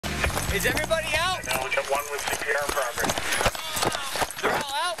Is everybody out? No, we got one with CPR in progress. They're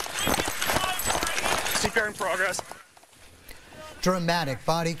all out? CPR in progress. Dramatic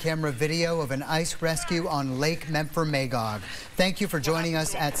body camera video of an ice rescue on Lake Memphremagog. Thank you for joining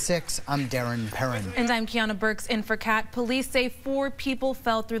us at 6. I'm Darren Perrin. And I'm Kiana Burks in for Kat. Police say 4 people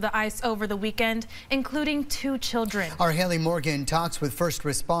fell through the ice over the weekend, including 2 children. Our Haley Morgan talks with first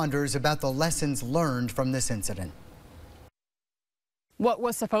responders about the lessons learned from this incident. What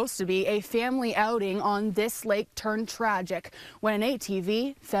was supposed to be a family outing on this lake turned tragic when an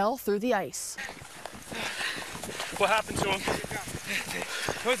ATV fell through the ice. What happened to him?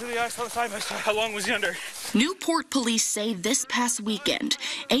 Went through the ice on the side by side. How long was he under? Newport police say this past weekend,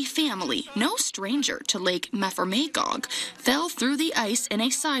 a family, no stranger to Lake Memphremagog, fell through the ice in a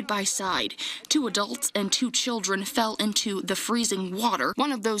side-by-side. 2 adults and 2 children fell into the freezing water.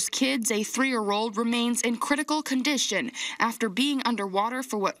 One of those kids, a 3-year-old, remains in critical condition after being underwater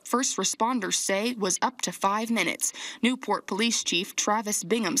for what first responders say was up to 5 minutes. Newport Police Chief Travis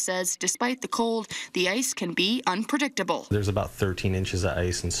Bingham says despite the cold, the ice can be unpredictable. There's about 13 inches of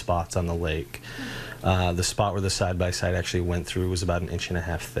ice and spots on the lake. The spot where the side-by-side actually went through was about 1.5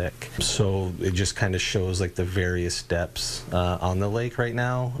 inches thick. So it just kind of shows like the various depths on the lake right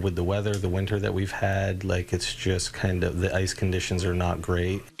now. With the weather, the winter that we've had, like it's just kind of, the ice conditions are not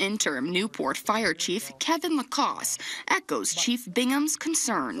great. Interim Newport Fire Chief Kevin Lacoste echoes Chief Bingham's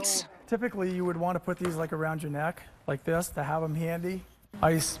concerns. So, typically you would want to put these like around your neck, like this, to have them handy.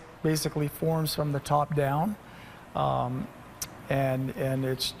 Ice basically forms from the top down, and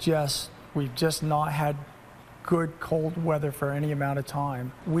it's just, we've just not had good cold weather for any amount of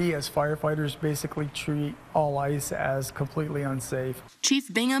time. We as firefighters basically treat all ice as completely unsafe.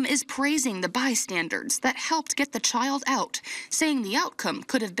 Chief Bingham is praising the bystanders that helped get the child out, saying the outcome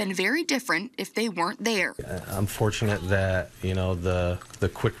could have been very different if they weren't there. I'm fortunate that, you know, the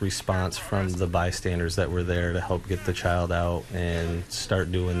quick response from the bystanders that were there to help get the child out and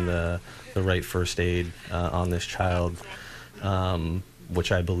start doing the right first aid on this child.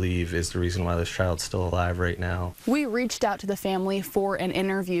 Which I believe is the reason why this child's still alive right now. We reached out to the family for an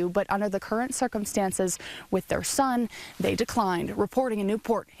interview, but under the current circumstances with their son, they declined. Reporting in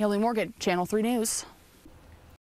Newport, Haley Morgan, Channel 3 News.